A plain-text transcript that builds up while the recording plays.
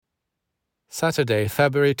Saturday,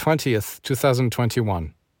 February 20th,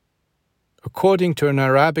 2021. According to an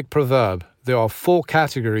Arabic proverb, there are 4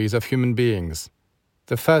 categories of human beings.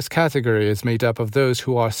 The first category is made up of those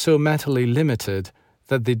who are so mentally limited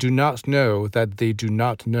that they do not know that they do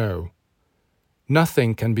not know.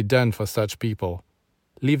 Nothing can be done for such people.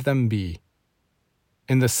 Leave them be.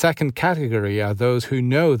 In the second category are those who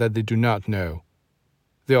know that they do not know.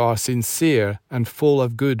 They are sincere and full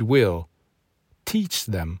of goodwill. Teach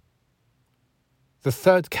them. The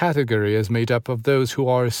third category is made up of those who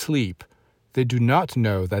are asleep. They do not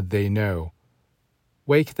know that they know.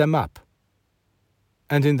 Wake them up.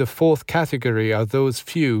 And in the fourth category are those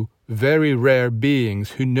few, very rare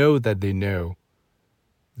beings who know that they know.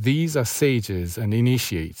 These are sages and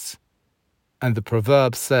initiates. And the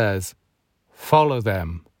proverb says, follow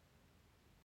them.